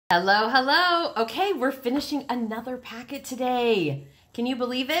Hello, hello. Okay, we're finishing another packet today. Can you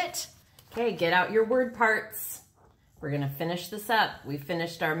believe it? Okay, get out your word parts. We're gonna finish this up. We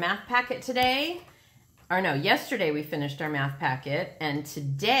finished our math packet today. Or no, yesterday we finished our math packet, and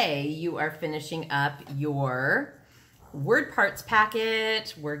today you are finishing up your word parts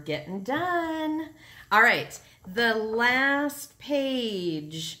packet. We're getting done. All right, the last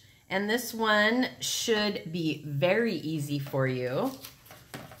page, and this one should be very easy for you.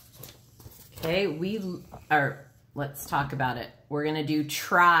 Okay, let's talk about it. We're gonna do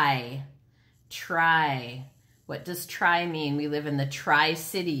try. Try. What does try mean? We live in the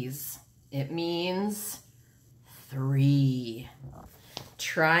Tri-Cities. It means 3.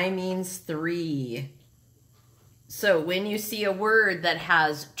 Try means 3. So when you see a word that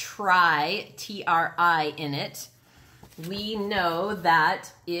has try, T-R-I in it, we know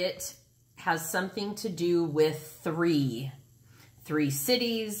that it has something to do with 3. 3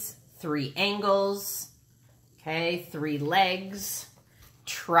 cities, 3 angles, okay, 3 legs,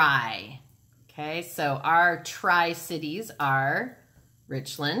 try. Okay, so our Tri-Cities are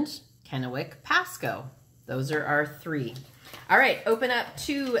Richland, Kennewick, Pasco. Those are our 3. All right, open up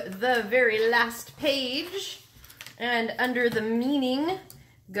to the very last page, and under the meaning,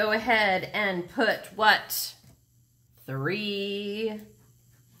 go ahead and put what? 3.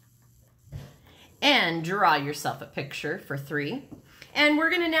 And draw yourself a picture for 3. And we're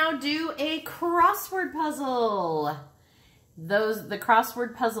gonna now do a crossword puzzle. The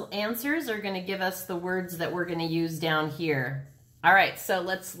crossword puzzle answers are gonna give us the words that we're gonna use down here. All right, so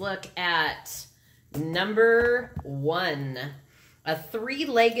let's look at number 1, a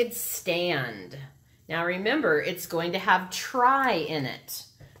 3-legged stand. Now remember, it's going to have try in it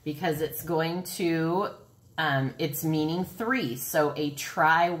because it's going to, it's meaning 3. So a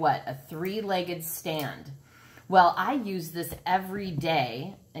try what? A 3-legged stand. Well, I use this every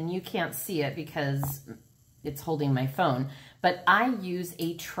day, and you can't see it because it's holding my phone, but I use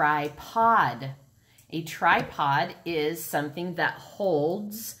a tripod. A tripod is something that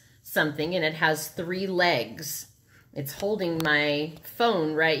holds something, and it has 3 legs. It's holding my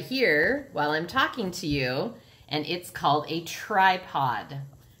phone right here while I'm talking to you, and it's called a tripod.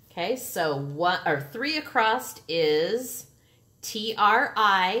 Okay, so 3 across is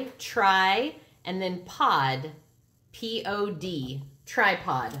T-R-I, try, and then pod, P-O-D,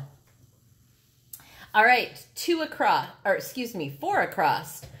 tripod. All right, 4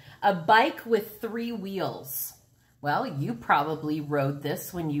 across, a bike with 3 wheels. Well, you probably rode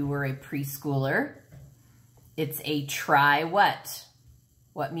this when you were a preschooler. It's a try what?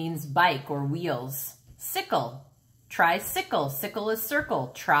 What means bike or wheels? Sickle, tricycle. Sickle is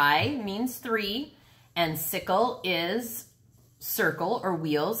circle. Try means 3, and sickle is circle or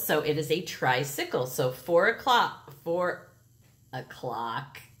wheels, so it is a tricycle. So 4 o'clock.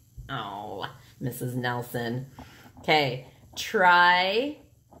 Oh, Mrs. Nelson. Okay, tricycle.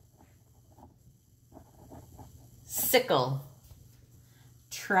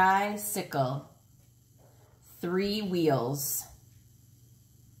 Tricycle. 3 wheels.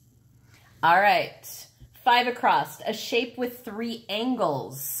 All right, 5 across, a shape with 3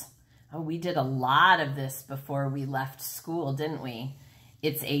 angles. Oh, we did a lot of this before we left school, didn't we?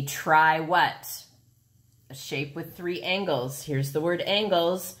 It's a try what? A shape with 3 angles. Here's the word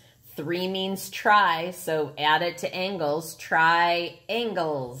angles. 3 means try, so add it to angles.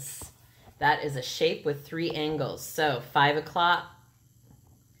 Triangles. That is a shape with 3 angles. So 5 o'clock.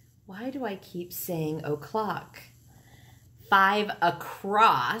 Why do I keep saying o'clock? 5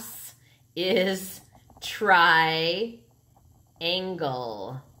 across is triangle.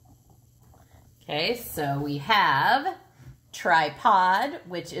 Okay, so we have tripod,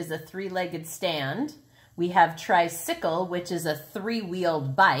 which is a 3-legged stand. We have tricycle, which is a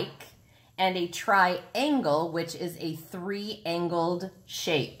 3-wheeled bike, and a triangle, which is a 3-angled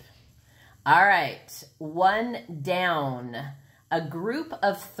shape. All right, 1 down, a group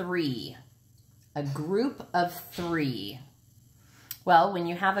of 3. A group of 3. Well, when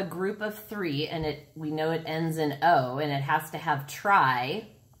you have a group of 3, and we know it ends in O, and it has to have try,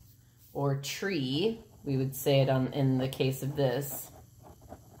 or tree, we would say it in the case of this.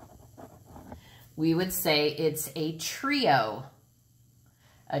 We would say it's a trio.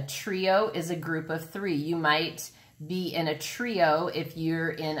 A trio is a group of 3. You might be in a trio if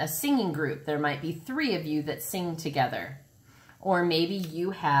you're in a singing group. There might be 3 of you that sing together. Or maybe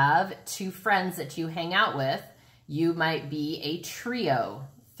you have 2 friends that you hang out with. You might be a trio.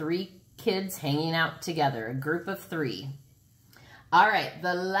 3 kids hanging out together, a group of 3. All right,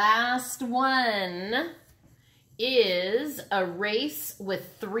 the last one is a race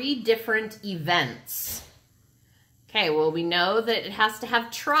with 3 different events. Okay, well, we know that it has to have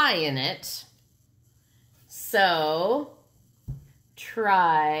try in it. So,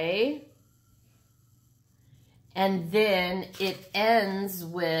 try, and then it ends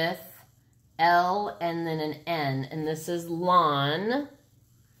with L and then an N, and this is lawn.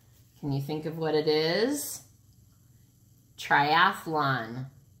 Can you think of what it is? Triathlon.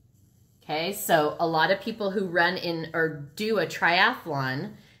 Okay, so a lot of people who run in or do a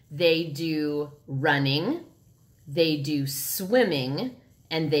triathlon, they do running, they do swimming,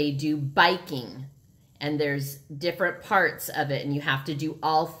 and they do biking. And there's different parts of it, and you have to do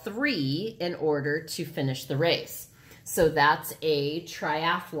all three in order to finish the race. So that's a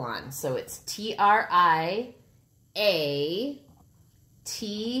triathlon. So it's Triathlon,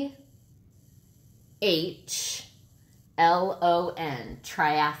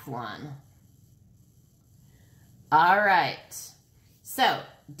 triathlon. All right. So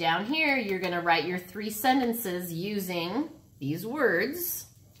down here, you're going to write your 3 sentences using these words.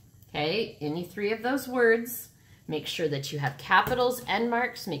 Okay, any 3 of those words. Make sure that you have capitals, end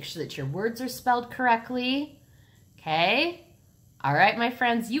marks. Make sure that your words are spelled correctly. Okay. All right, my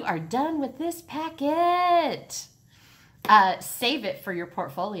friends, you are done with this packet. Save it for your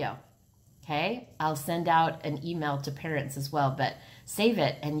portfolio. Okay, I'll send out an email to parents as well, but save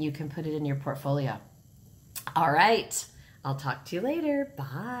it and you can put it in your portfolio. All right, I'll talk to you later.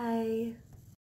 Bye.